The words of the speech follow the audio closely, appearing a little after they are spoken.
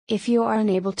If you are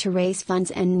unable to raise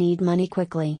funds and need money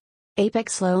quickly,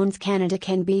 Apex Loans Canada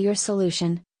can be your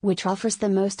solution, which offers the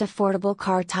most affordable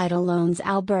car title loans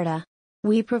Alberta.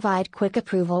 We provide quick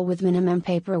approval with minimum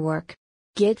paperwork.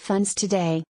 Get funds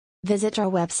today. Visit our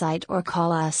website or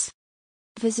call us.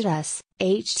 Visit us,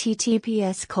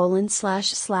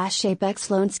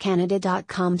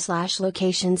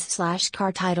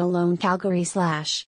 https://apexloanscanada.com/locations/car title loan Calgary/